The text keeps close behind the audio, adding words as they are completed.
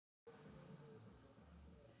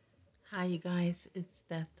Hi, you guys. It's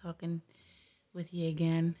Beth talking with you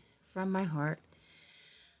again from my heart.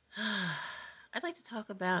 I'd like to talk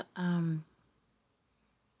about,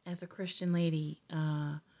 as a Christian lady,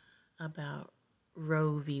 about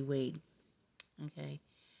Roe v. Wade. Okay,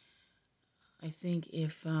 I think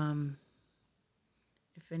if I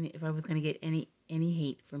was gonna get any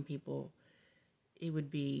hate from people, it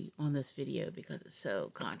would be on this video because it's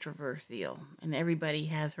so controversial, and everybody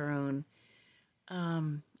has her own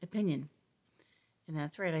opinion. And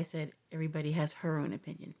that's right, I said everybody has her own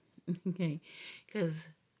opinion. Okay, because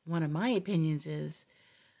one of my opinions is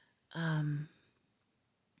Um,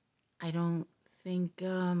 I don't think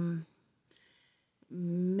men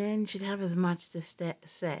should have as much to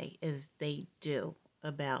say as they do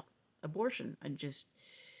about abortion.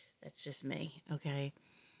 That's just me, okay?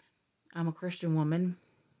 I'm a Christian woman.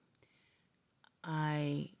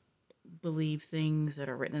 I believe things that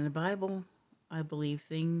are written in the Bible. I believe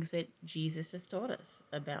things that Jesus has taught us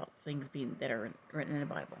about things being that are written in the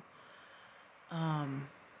Bible. Um,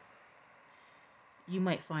 you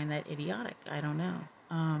might find that idiotic. I don't know.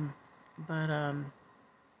 But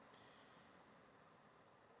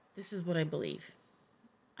this is what I believe.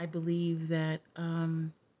 I believe that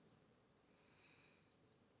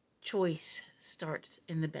choice starts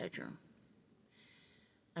in the bedroom.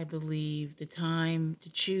 I believe the time to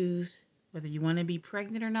choose whether you want to be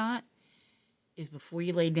pregnant or not is before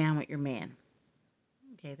you lay down with your man.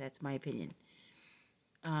 Okay, that's my opinion.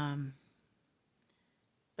 Um,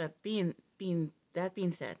 but being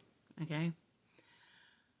said, okay,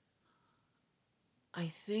 I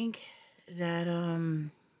think that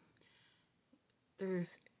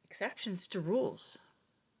there's exceptions to rules,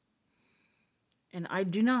 and I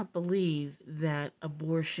do not believe that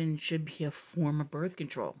abortion should be a form of birth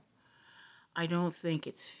control. I don't think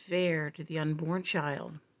it's fair to the unborn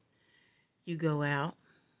child. You go out,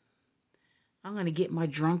 I'm gonna get my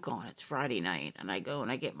drunk on. It's Friday night, and I go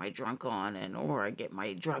and I get my drunk on, and or I get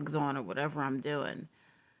my drugs on, or whatever I'm doing,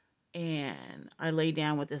 and I lay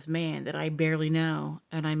down with this man that I barely know,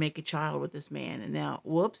 and I make a child with this man, and now,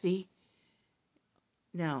 whoopsie,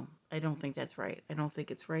 no, I don't think that's right. I don't think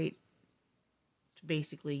it's right to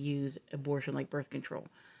basically use abortion like birth control.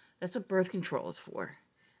 That's what birth control is for.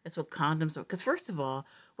 That's what condoms are. Because first of all,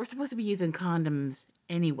 we're supposed to be using condoms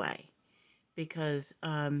anyway, because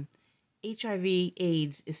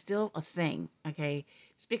HIV/AIDS is still a thing, okay?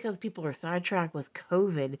 Just because people are sidetracked with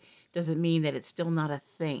COVID doesn't mean that it's still not a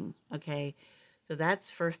thing, okay? So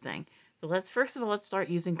that's first thing. So let's start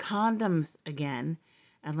using condoms again,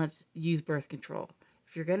 and let's use birth control.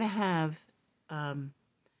 If you're gonna have um,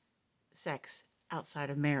 sex outside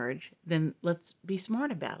of marriage, then let's be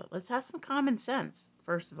smart about it. Let's have some common sense,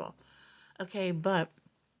 first of all, okay? But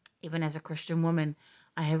even as a Christian woman,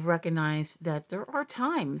 I have recognized that there are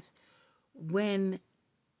times when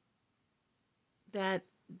that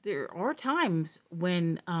there are times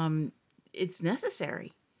when it's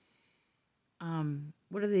necessary.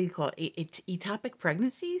 What do they call it? Ectopic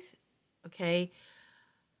pregnancies. Okay,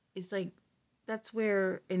 it's like that's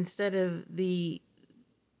where instead of the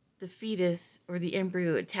fetus or the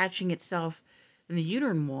embryo attaching itself in the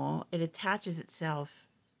uterine wall, it attaches itself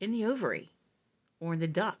in the ovary or in the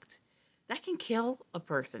duct. That can kill a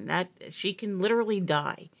person. That she can literally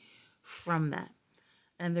die from that.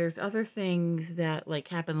 And there's other things that like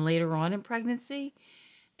happen later on in pregnancy.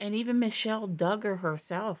 And even Michelle Duggar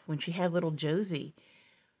herself, when she had little Josie,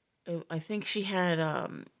 I think she had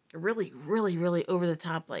really, really, really over the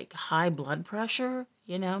top, like high blood pressure,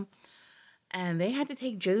 and they had to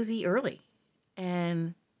take Josie early.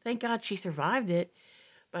 And thank God she survived it.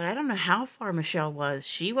 But I don't know how far Michelle was.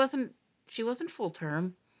 She wasn't full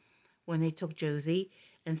term when they took Josie.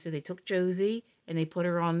 And so they took Josie and they put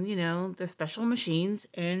her on, their special machines.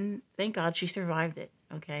 And thank God she survived it.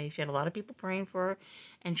 Okay. She had a lot of people praying for her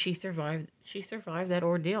and she survived that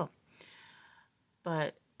ordeal.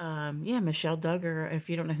 But yeah, Michelle Duggar, if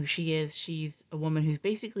you don't know who she is, she's a woman who's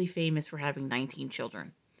basically famous for having 19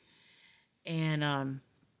 children. And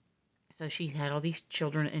so she had all these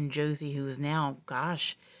children, and Josie, who is now,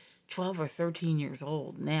 gosh, 12 or 13 years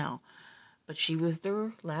old now. But she was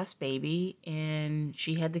their last baby, and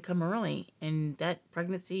she had to come early. And that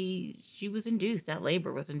pregnancy, she was induced. That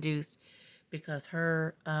labor was induced because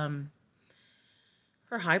her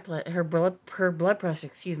blood pressure,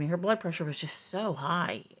 excuse me, her blood pressure was just so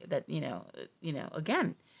high that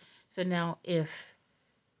again. So now, if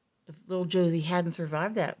little Josie hadn't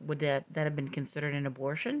survived that, would that have been considered an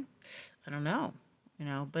abortion? I don't know,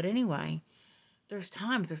 But anyway, there's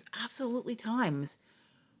absolutely times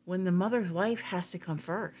when the mother's life has to come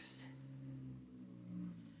first.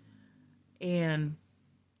 And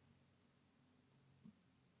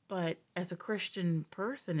But as a Christian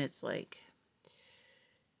person, it's like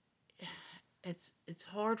it's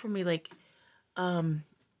hard for me, like, um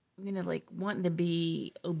like wanting to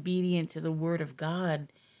be obedient to the word of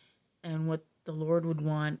God and what the Lord would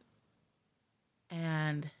want,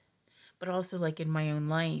 and but also like in my own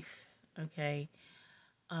life. Okay.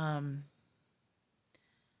 um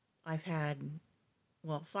I've had,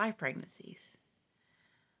 well, 5 pregnancies,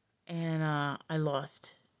 and I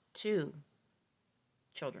lost 2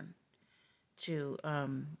 children to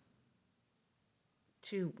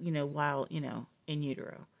while in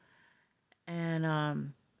utero.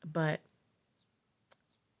 And but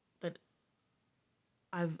but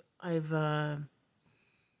I've I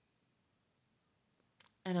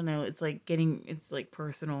don't know, it's like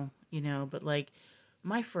personal, but like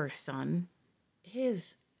my first son,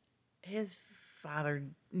 his his father,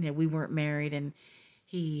 we weren't married, and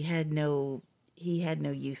he had no he had no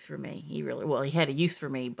use for me. He really, well, he had a use for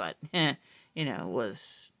me, but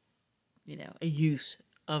was, a use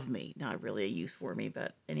of me, not really a use for me,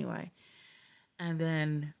 but anyway. And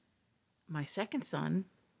then my second son,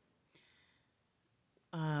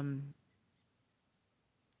 um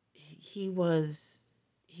he was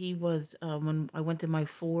when I went to my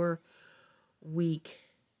 4 week,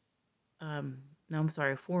 no, I'm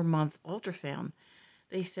sorry, 4 month ultrasound.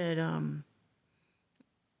 They said,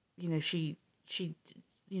 she,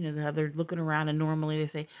 how they're looking around, and normally they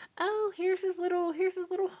say, oh, here's his little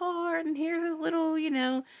heart, and here's his little,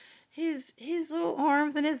 his little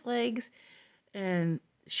arms and his legs. And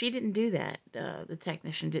she didn't do that. The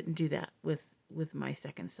technician didn't do that with my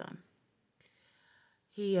second son.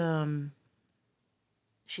 He,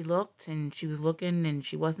 she looked, and she was looking, and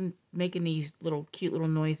she wasn't making these little cute little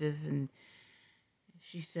noises, and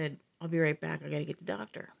she said, I'll be right back. I got to get the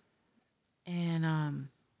doctor. And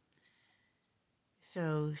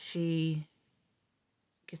so she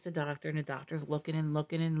gets the doctor, and the doctor's looking and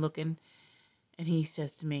looking and looking, and he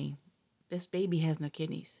says to me, this baby has no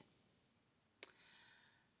kidneys.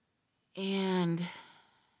 And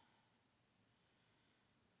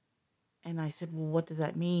I said, well, what does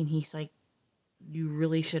that mean? He's like, you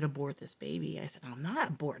really should abort this baby. I said, I'm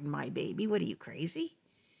not aborting my baby. What are you, crazy?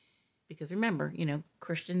 Because remember,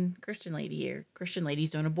 Christian lady here. Christian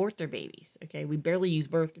ladies don't abort their babies. Okay, we barely use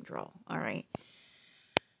birth control. All right.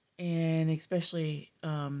 And especially,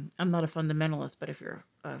 I'm not a fundamentalist, but if you're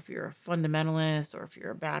a fundamentalist, or if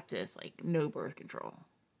you're a Baptist, like, no birth control.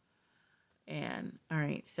 And all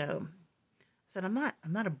right, so I said, I'm not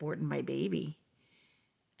aborting my baby.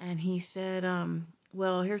 And he said,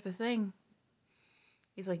 well, here's the thing.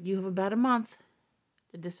 He's like, you have about a month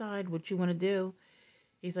to decide what you want to do.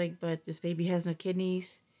 He's like, but this baby has no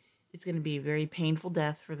kidneys. It's going to be a very painful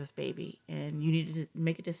death for this baby, and you need to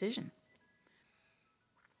make a decision.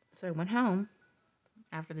 So I went home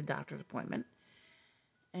after the doctor's appointment,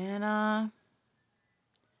 and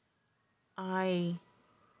I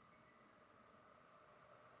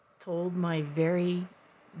told my very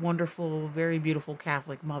wonderful, very beautiful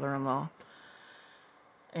Catholic mother-in-law,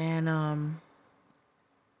 and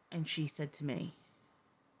she said to me,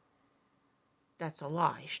 "That's a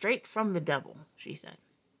lie, straight from the devil," she said.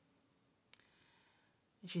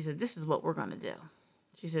 And she said, "This is what we're going to do."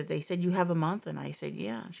 She said, "They said you have a month," and I said,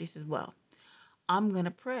 "Yeah." She said, "Well, I'm going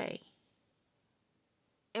to pray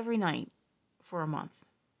every night for a month.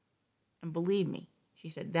 And believe me," she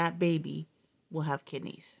said, "that baby will have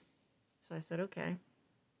kidneys." So I said, okay.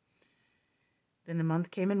 Then the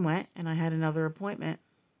month came and went, and I had another appointment,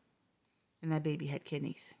 and that baby had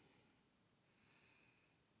kidneys.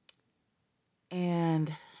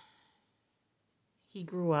 And he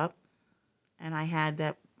grew up, and I had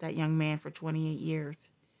that young man for 28 years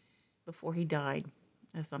before he died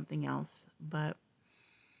of something else. But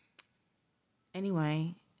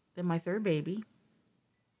anyway, then my third baby,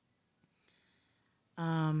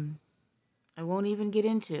 I won't even get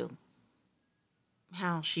into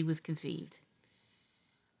how she was conceived.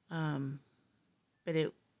 But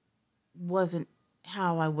it wasn't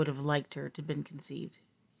how I would have liked her to have been conceived.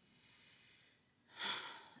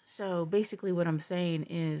 So basically what I'm saying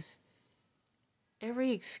is,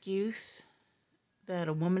 every excuse that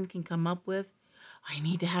a woman can come up with, I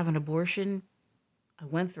need to have an abortion, I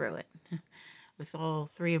went through it. With all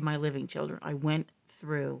 3 of my living children, I went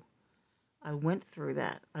through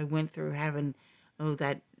that. I went through having, oh,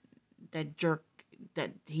 that jerk,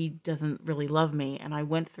 that he doesn't really love me. And I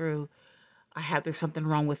went through, there's something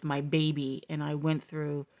wrong with my baby. And I went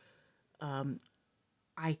through,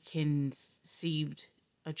 I conceived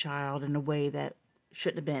a child in a way that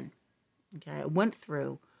shouldn't have been. Okay, I went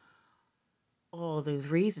through all those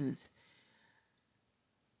reasons.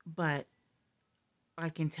 But I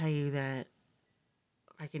can tell you that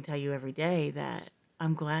I can tell you every day that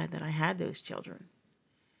I'm glad that I had those children.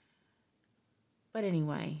 But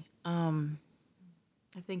anyway, I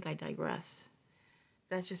think I digress.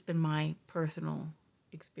 That's just been my personal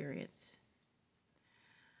experience.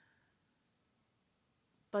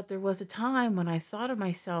 But there was a time when I thought of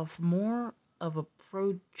myself more of a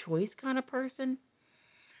pro choice kind of person.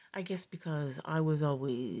 I guess because I was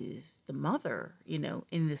always the mother, in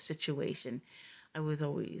this situation. I was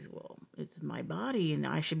always, well, it's my body and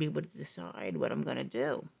I should be able to decide what I'm going to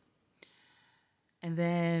do. And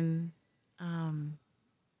then um,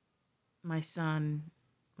 my son,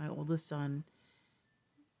 my oldest son,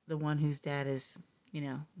 the one whose dad is,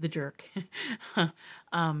 the jerk,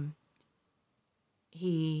 um,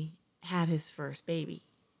 he had his first baby,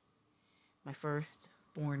 my first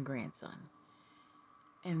born grandson.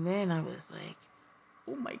 And then I was like,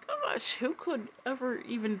 oh my gosh, who could ever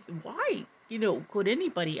even, why, could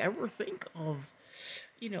anybody ever think of,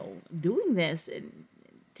 doing this and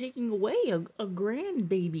taking away a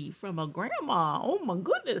grandbaby from a grandma? Oh my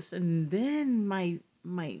goodness. And then my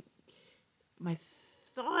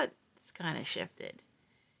thoughts kind of shifted.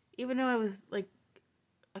 Even though I was like,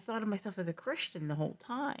 I thought of myself as a Christian the whole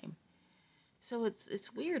time. So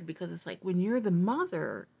it's weird because it's like when you're the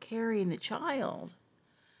mother carrying the child,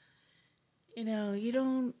 you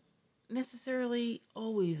don't necessarily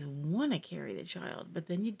always want to carry the child, but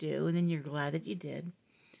then you do, and then you're glad that you did.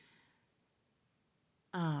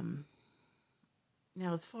 Um,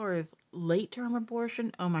 Now, as far as late term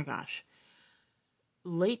abortion, oh my gosh.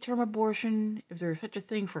 Late term abortion, if there's such a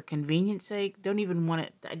thing for convenience sake, I don't even want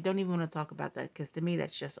to talk about that because to me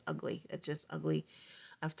that's just ugly. It's just ugly.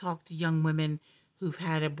 I've talked to young women who've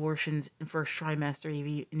had abortions in first trimester,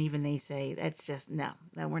 and even they say that's just no,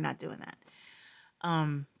 we're not doing that.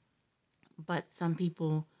 Um, but some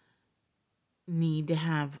people need to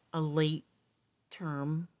have a late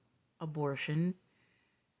term abortion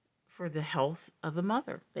for the health of the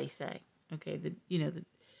mother, they say. Okay,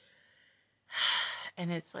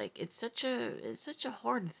 and it's like it's such a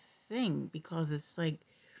hard thing because it's like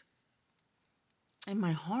in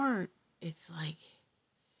my heart it's like,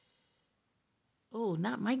 oh,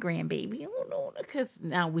 not my grandbaby. Oh no, because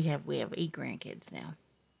now we have 8 grandkids now.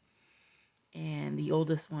 And the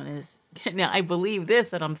oldest one is now I believe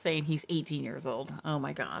this that I'm saying he's 18 years old. Oh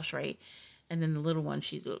my gosh, right? And then the little one,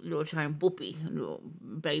 she's a little tiny boopy, little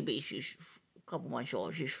baby. She's a couple months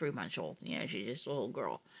old. She's 3 months old. She's just a little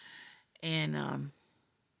girl. And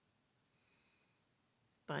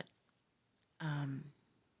but um,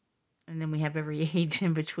 and then we have every age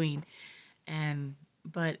in between. And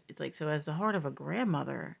but it's like, so as the heart of a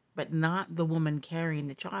grandmother, but not the woman carrying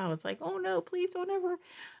the child. It's like, oh no, please don't ever,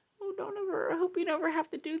 oh don't ever. I hope you never have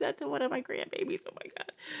to do that to one of my grandbabies. Oh my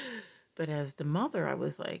god. But as the mother, I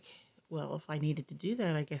was like, well, if I needed to do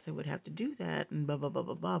that, I guess I would have to do that, and blah blah blah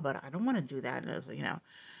blah blah. But I don't want to do that, and I was,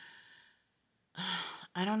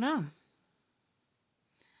 I don't know.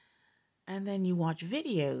 And then you watch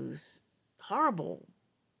videos, horrible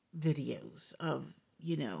videos of,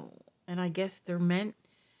 and I guess they're meant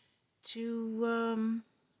to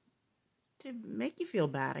make you feel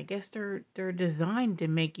bad. I guess they're designed to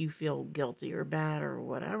make you feel guilty or bad or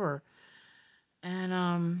whatever.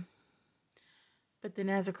 And but then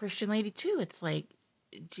as a Christian lady too, it's like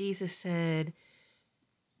Jesus said,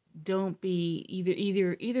 don't be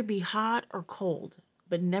either be hot or cold,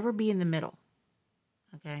 but never be in the middle.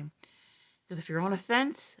 Okay? Because if you're on a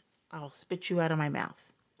fence, I'll spit you out of my mouth.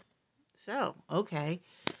 So, okay.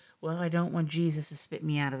 Well, I don't want Jesus to spit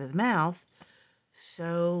me out of his mouth.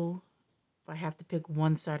 So, if I have to pick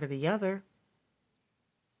one side or the other,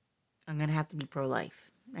 I'm going to have to be pro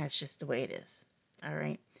life. That's just the way it is. All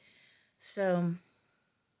right. So,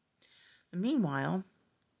 meanwhile,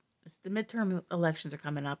 the midterm elections are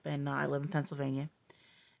coming up, and I live in Pennsylvania.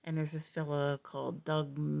 And there's this fella called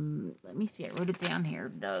Doug. Let me see. I wrote it down here.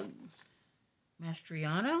 Doug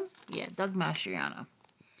Mastriano? Yeah, Doug Mastriano.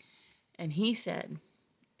 And he said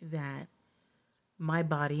that my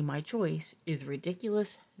body, my choice is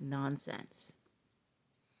ridiculous nonsense.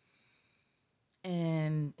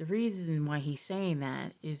 And the reason why he's saying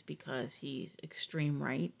that is because he's extreme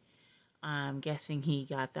right. I'm guessing he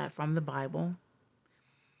got that from the Bible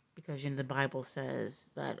because the Bible says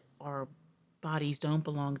that our bodies don't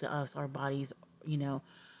belong to us. Our bodies, you know,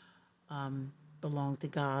 belong to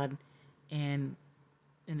God, and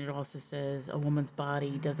it also says a woman's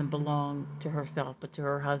body doesn't belong to herself but to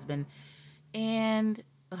her husband, and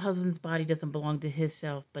a husband's body doesn't belong to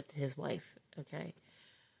himself but to his wife. Okay,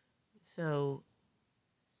 so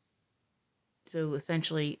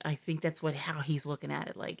essentially, I think that's how he's looking at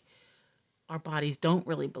it. Like our bodies don't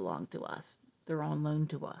really belong to us. They're on loan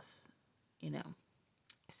to us, you know.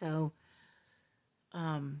 So,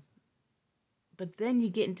 um, but then you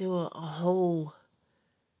get into a whole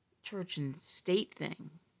church and state thing,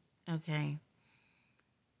 okay?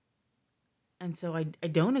 And so I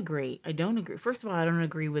don't agree. I don't agree. First of all, I don't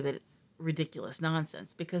agree with it. It's ridiculous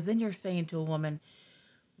nonsense because then you're saying to a woman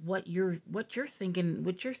what you're thinking,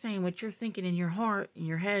 what you're saying, what you're thinking in your heart, in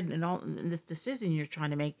your head, and all, and this decision you're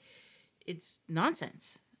trying to make. It's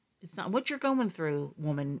nonsense. It's not what you're going through,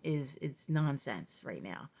 woman. It's nonsense right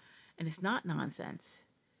now, and it's not nonsense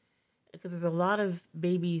because there's a lot of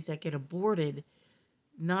babies that get aborted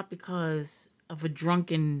not because of a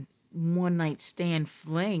drunken one night stand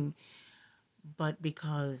fling, but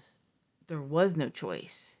because there was no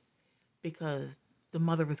choice, because the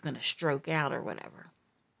mother was going to stroke out or whatever,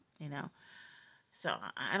 you know. So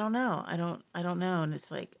I don't know. I don't know. And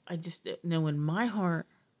it's like I just know in my heart,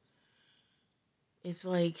 it's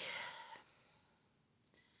like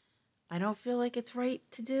I don't feel like it's right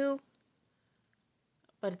to do,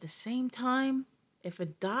 but at the same time, if a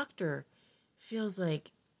doctor feels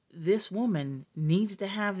like this woman needs to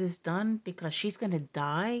have this done because she's going to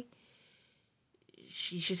die,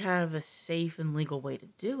 she should have a safe and legal way to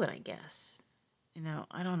do it, I guess. You know,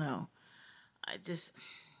 I don't know. I just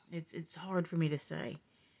it's hard for me to say.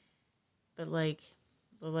 But like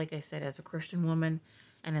I said, as a Christian woman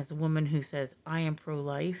and as a woman who says I am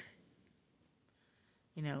pro-life,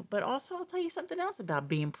 you know, but also I'll tell you something else about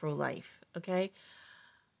being pro-life, okay?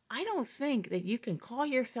 I don't think that you can call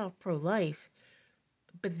yourself pro-life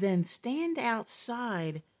but then stand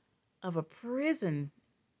outside of a prison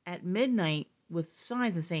at midnight with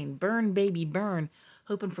signs and saying burn baby burn,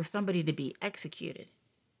 hoping for somebody to be executed.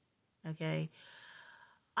 Okay?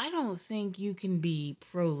 I don't think you can be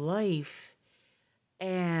pro-life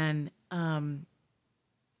and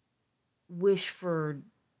wish for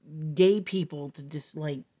gay people to just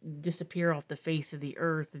like disappear off the face of the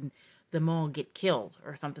earth and them all get killed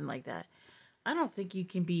or something like that. I don't think you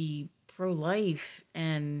can be pro-life.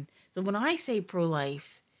 And so when I say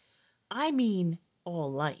pro-life, I mean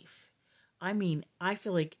all life. I mean, I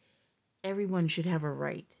feel like everyone should have a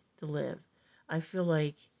right to live. I feel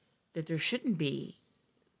like that there shouldn't be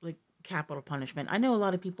like capital punishment. I know a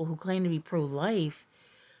lot of people who claim to be pro-life,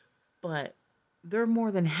 but they're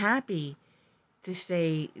more than happy to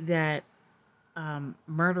say that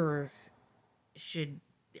murderers should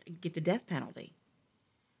get the death penalty.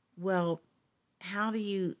 Well, how do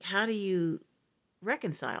you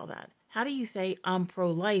reconcile that? How do you say I'm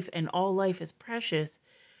pro-life and all life is precious,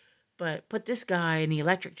 but put this guy in the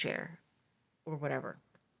electric chair or whatever,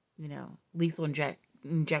 lethal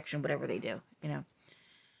injection, whatever they do,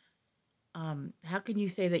 how can you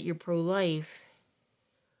say that you're pro-life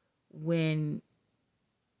when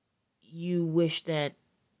you wish that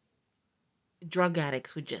drug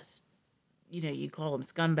addicts would just, you call them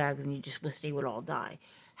scumbags and you just wish they would all die?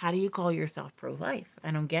 How do you call yourself pro-life? I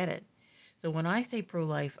don't get it. So when I say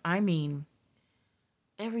pro-life, I mean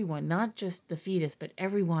everyone, not just the fetus, but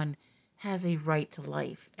everyone has a right to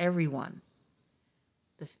life. Everyone.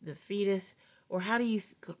 The fetus, or how do you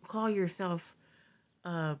call yourself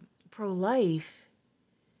uh, pro-life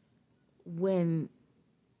when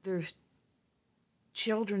there's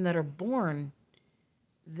children that are born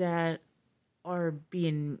that are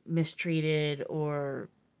being mistreated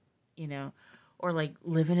you know, or like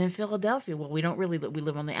living in Philadelphia. Well, we don't really we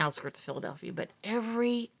live on the outskirts of Philadelphia, but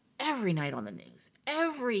every night on the news,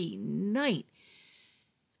 every night,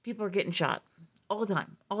 people are getting shot all the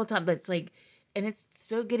time, all the time. But it's like, and it's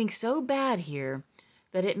so getting so bad here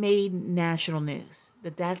that it made national news.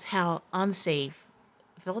 That's how unsafe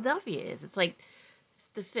Philadelphia is. It's like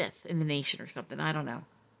the fifth in the nation or something. I don't know.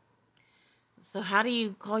 So how do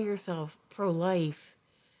you call yourself pro-life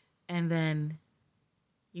and then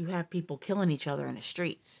you have people killing each other in the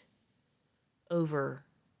streets over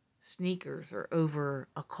sneakers or over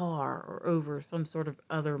a car or over some sort of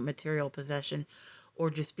other material possession, or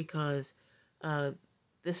just because uh,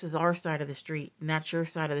 this is our side of the street and that's your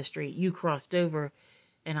side of the street. You crossed over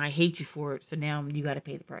and I hate you for it, so now you got to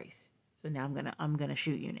pay the price. So now I'm gonna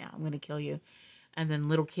shoot you now. I'm gonna kill you. And then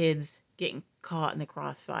little kids getting caught in the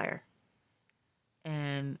crossfire.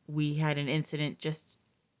 And we had an incident just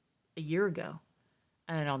a year ago,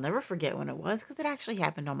 and I'll never forget when it was because it actually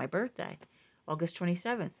happened on my birthday, August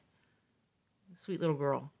 27th. Sweet little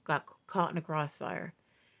girl got caught in a crossfire.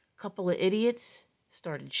 Couple of idiots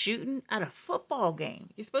started shooting at a football game.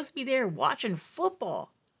 You're supposed to be there watching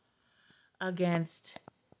football against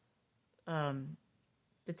um,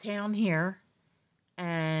 the town here,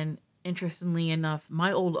 and interestingly enough,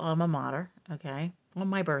 my old alma mater, okay, on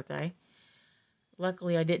my birthday.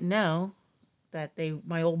 Luckily, I didn't know that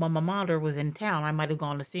my old mama mater was in town. I might have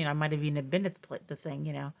gone to see it. I might have even been at the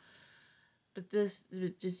thing. But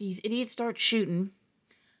just these idiots start shooting.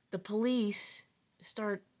 The police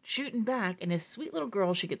start shooting back, and this sweet little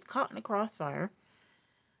girl, she gets caught in a crossfire.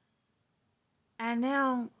 And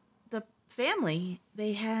now the family,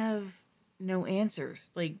 they have no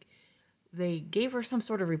answers. Like, they gave her some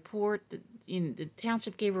sort of report. The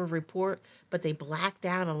township gave her a report, but they blacked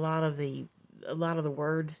out a lot of the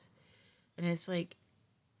words. And it's like,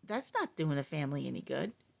 that's not doing the family any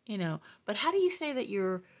good. But how do you say that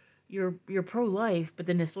you're pro life, but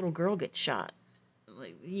then this little girl gets shot?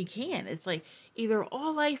 Like, you can't. It's like either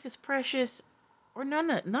all life is precious or none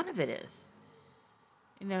of it is.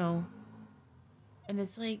 You know, and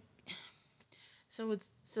it's like, so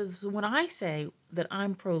when I say that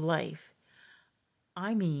I'm pro life,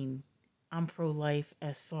 I mean I'm pro life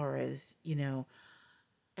as far as,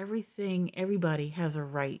 everybody has a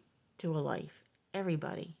right to a life.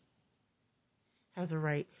 Everybody has a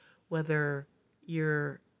right, whether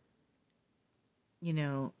you're, you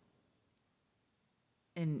know,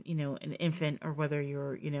 an infant, or whether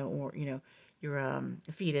you're, you're a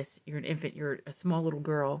fetus, you're an infant, you're a small little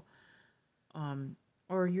girl, um,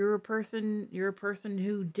 or you're a person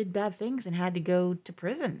who did bad things and had to go to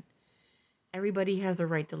prison. Everybody has a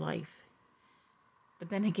right to life. But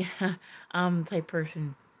then again, I'm the type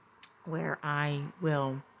person where I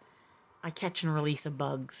catch and release a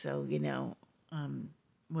bug, so um,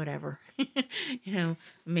 whatever. you know,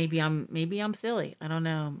 maybe I'm silly. I don't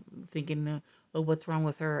know. I'm thinking, well, what's wrong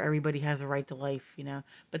with her? Everybody has a right to life.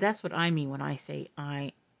 But that's what I mean when I say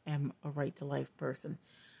I am a right to life person,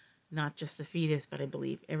 not just the fetus, but I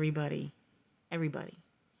believe everybody,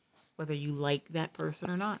 whether you like that person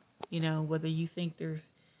or not. Whether you think there's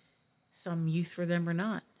some use for them or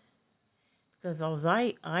not. Because all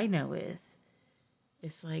I know is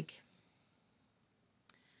it's like,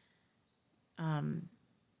 um,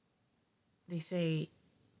 they say,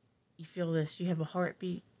 you feel this, you have a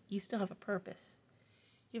heartbeat, you still have a purpose.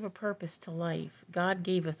 You have a purpose to life. God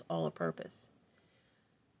gave us all a purpose.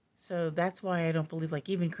 So that's why I don't believe, like,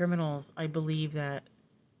 even criminals, I believe that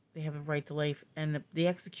they have a right to life, and the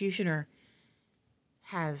executioner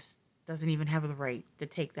has doesn't even have the right to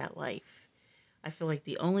take that life. I feel like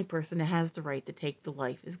the only person that has the right to take the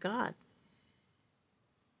life is God.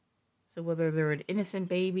 So whether they're an innocent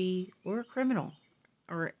baby or a criminal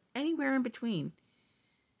or anywhere in between,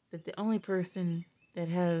 that the only person that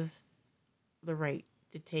has the right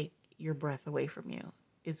to take your breath away from you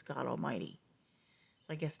is God Almighty.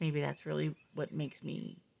 So I guess maybe that's really what makes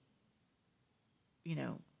me, you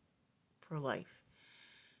know, pro life.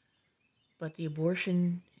 But the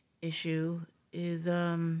abortion issue is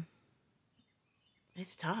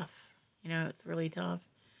it's tough. It's really tough.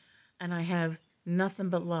 And I have nothing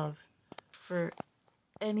but love for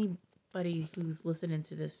anybody who's listening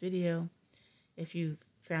to this video. If you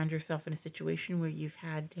found yourself in a situation where you've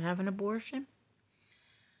had to have an abortion,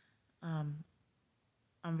 um,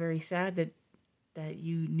 I'm very sad that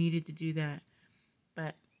you needed to do that.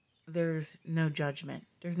 But there's no judgment.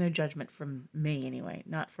 There's no judgment from me anyway.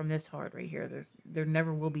 Not from this heart right here. There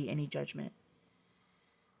never will be any judgment.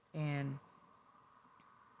 And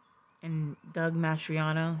Doug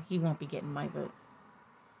Mastriano, he won't be getting my vote,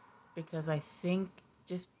 because I think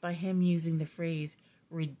just by him using the phrase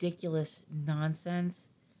ridiculous nonsense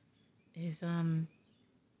is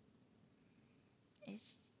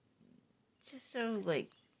it's just so, like,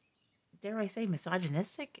 dare I say,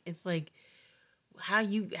 misogynistic. It's like, how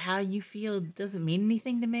you feel doesn't mean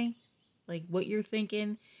anything to me. Like, what you're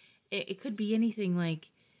thinking, it could be anything. Like,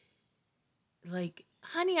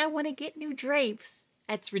 honey, I want to get new drapes.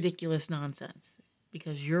 That's ridiculous nonsense,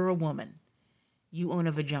 because you're a woman. You own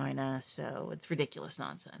a vagina, so it's ridiculous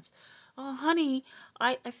nonsense. Oh, honey,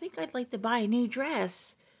 I think I'd like to buy a new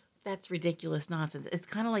dress. That's ridiculous nonsense. It's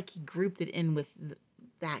kind of like he grouped it in with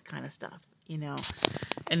that kind of stuff.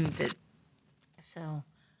 And so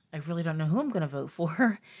I really don't know who I'm going to vote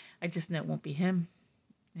for. I just know it won't be him,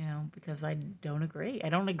 because I don't agree. I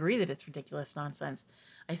don't agree that it's ridiculous nonsense.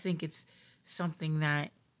 I think it's something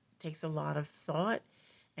that takes a lot of thought,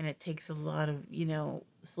 and it takes a lot of,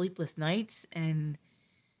 sleepless nights, and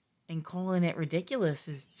calling it ridiculous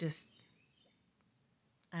is just,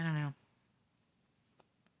 I don't know.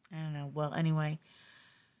 I don't know. Well, anyway,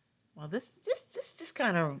 well, this just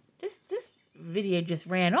kind of, this video just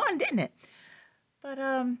ran on, didn't it? But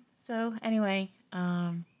so anyway,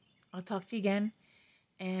 I'll talk to you again,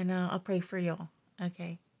 and I'll pray for y'all.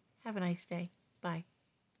 Okay. Have a nice day. Bye.